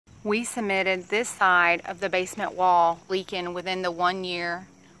We submitted this side of the basement wall leaking within the 1-year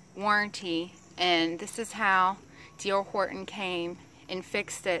warranty, and this is how Dr. Horton came and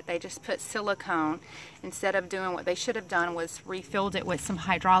fixed it. They just put silicone instead of doing what they should have done was refilled it with some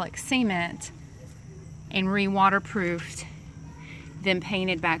hydraulic cement and re-waterproofed, then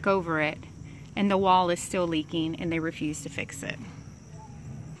painted back over it, and the wall is still leaking and they refuse to fix it.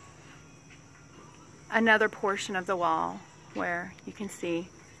 Another portion of the wall where you can see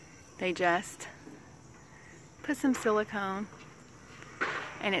they just put some silicone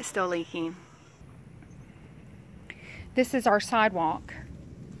and it's still leaking. This is our sidewalk.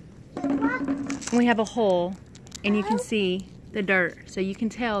 We have a hole and you can see the dirt, so you can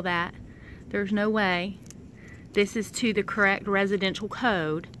tell that there's no way this is to the correct residential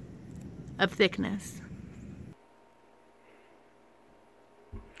code of thickness.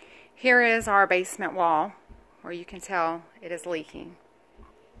 Here is our basement wall where you can tell it is leaking.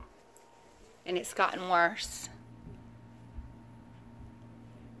 And it's gotten worse.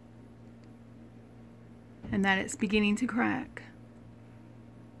 And that it's beginning to crack.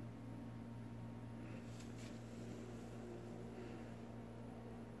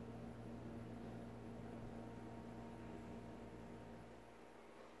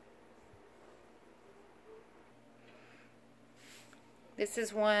 This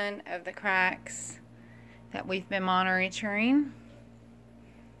is one of the cracks that we've been monitoring.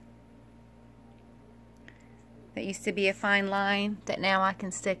 That used to be a fine line that now I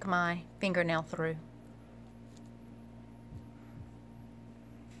can stick my fingernail through.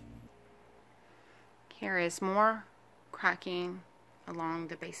 Here is more cracking along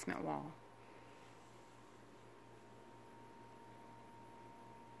the basement wall.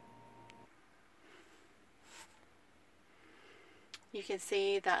 You can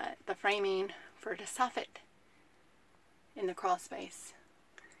see that the framing for the soffit in the crawl space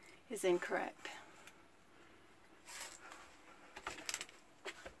is incorrect.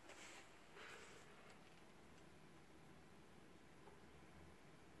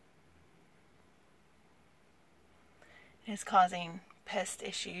 It's causing pest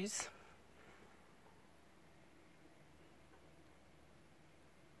issues.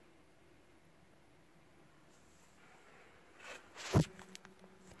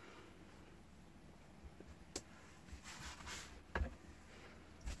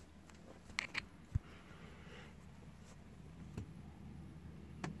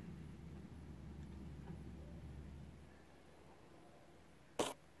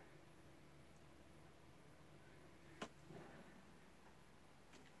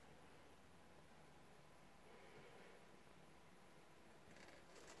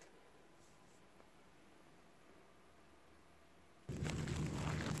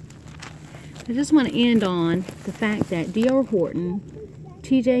 I just want to end on the fact that Dr. Horton,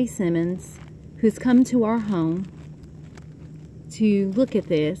 T.J. Simmons, who's come to our home to look at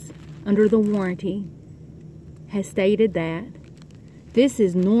this under the warranty, has stated that this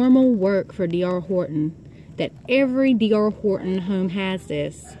is normal work for Dr. Horton, that every Dr. Horton home has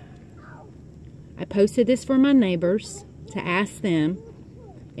this. I posted this for my neighbors to ask them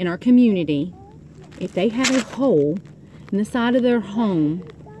in our community if they have a hole in the side of their home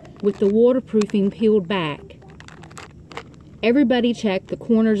with the waterproofing peeled back. Everybody checked the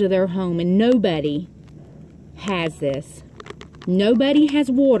corners of their home and nobody has this. Nobody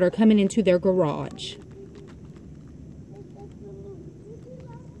has water coming into their garage.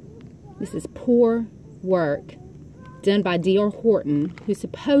 This is poor work done by Dr. Horton, who's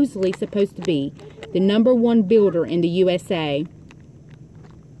supposedly supposed to be the #1 builder in the USA.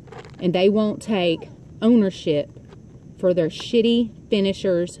 And they won't take ownership for their shitty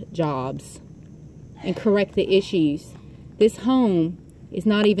finishers' jobs and correct the issues. This home is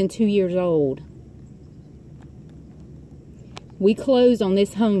not even 2 years old. We closed on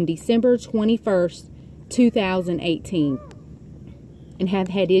this home December 21st, 2018 and have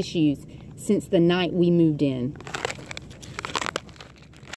had issues since the night we moved in.